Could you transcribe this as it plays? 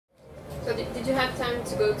So did you have time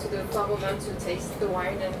to go to the Foire aux to taste the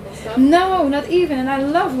wine and stuff? No, not even, and I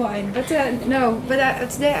love wine, but no.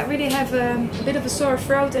 But today I really have a bit of a sore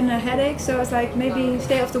throat and a headache, so it's like maybe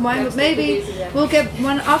stay off the wine. But maybe we'll get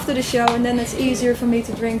one after the show, and then it's easier for me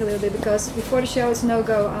to drink a little bit, because before the show it's no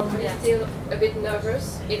go. Still a bit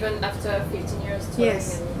nervous, even after 15 years touring.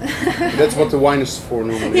 Yes. That's what the wine is for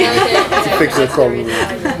normally. Yeah, okay. To fix the problem.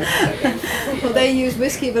 Well, they use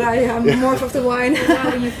whiskey, but I'm more of the wine.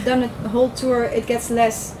 Now when you've done a whole tour, it gets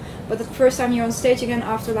less. But the first time you're on stage again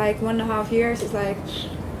after like 1.5 years, it's like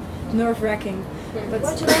nerve-wracking. But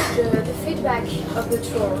what about the feedback of the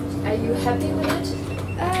tour? Are you happy with it?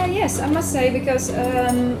 Yes, I must say, because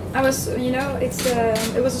I was,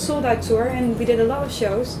 it was a sold-out tour, and we did a lot of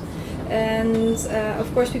shows, and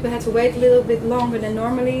of course people had to wait a little bit longer than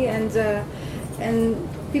normally, and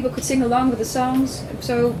people could sing along with the songs.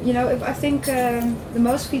 So I think the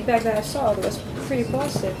most feedback that I saw was pretty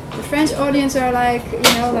positive. The French audience are like,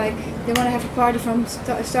 like they want to have a party from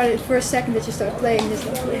started the first second that you start playing. It's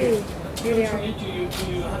like really are.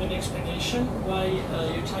 Do you have any explanation why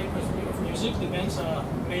your type of music, the bands are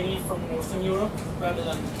mainly from Northern Europe rather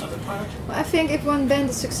than other parts? Well, I think if one band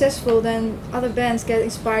is successful, then other bands get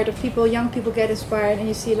inspired, or young people get inspired, and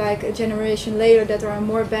you see like a generation later that there are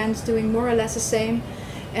more bands doing more or less the same,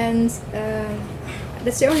 and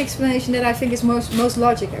that's the only explanation that I think is most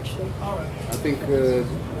logic actually. All right. I think the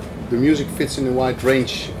music fits in a wide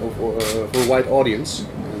range for a wide audience.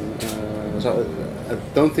 And, so I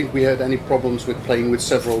don't think we had any problems with playing with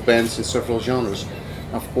several bands in several genres.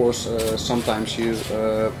 Of course, sometimes you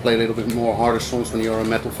play a little bit more harder songs when you're a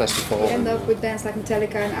metal festival. You end up with bands like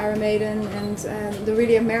Metallica and Iron Maiden, and the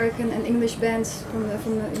really American and English bands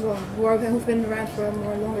who've been around for a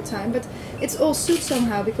more longer time. But it's all suits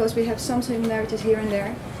somehow, because we have some similarities here and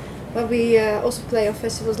there. But we also play on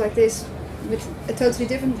festivals like this with a totally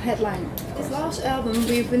different headline. This last album,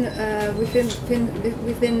 we've been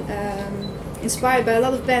inspired by a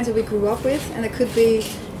lot of bands that we grew up with, and it could be.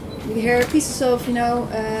 You hear pieces of,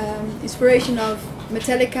 inspiration of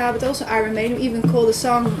Metallica, but also Iron Maiden. We even call the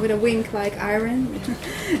song with a wink like Iron,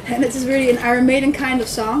 and it is really an Iron Maiden kind of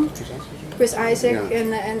song. Chris Isaac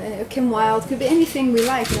and Kim Wilde, could be anything we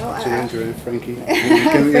like, Andrew and Frankie.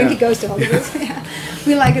 Frankie goes to Hollywood. Yeah.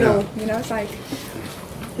 We like it all, It's like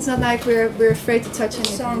it's not like we're afraid to touch any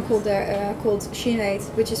song called Sinead,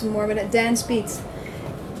 which is more with a dance beat.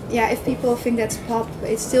 Yeah, if people think that's pop,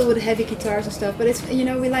 it's still with heavy guitars and stuff. But it's we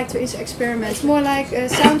like to experiment. It's more like a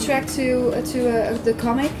soundtrack to the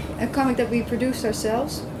comic, a comic that we produced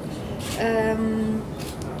ourselves.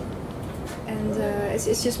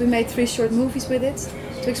 It's just we made 3 short movies with it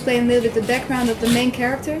to explain a little bit the background of the main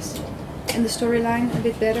characters and the storyline a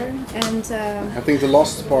bit better. And I think the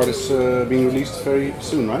last part is being released very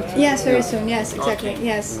soon, right? Yes, very soon. Yes, exactly.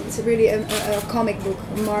 Yes, it's really a comic book,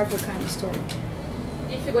 a Marvel kind of story.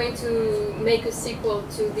 If you're going to make a sequel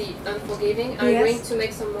to The Unforgiving, are you going to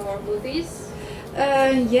make some more movies?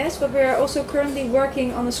 Yes, but we're also currently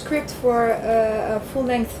working on a script for a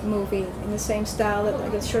full-length movie in the same style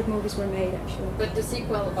that the short movies were made, actually. But the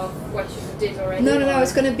sequel of what you did already? No,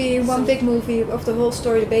 it's going to be one big movie of the whole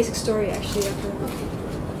story, the basic story, actually.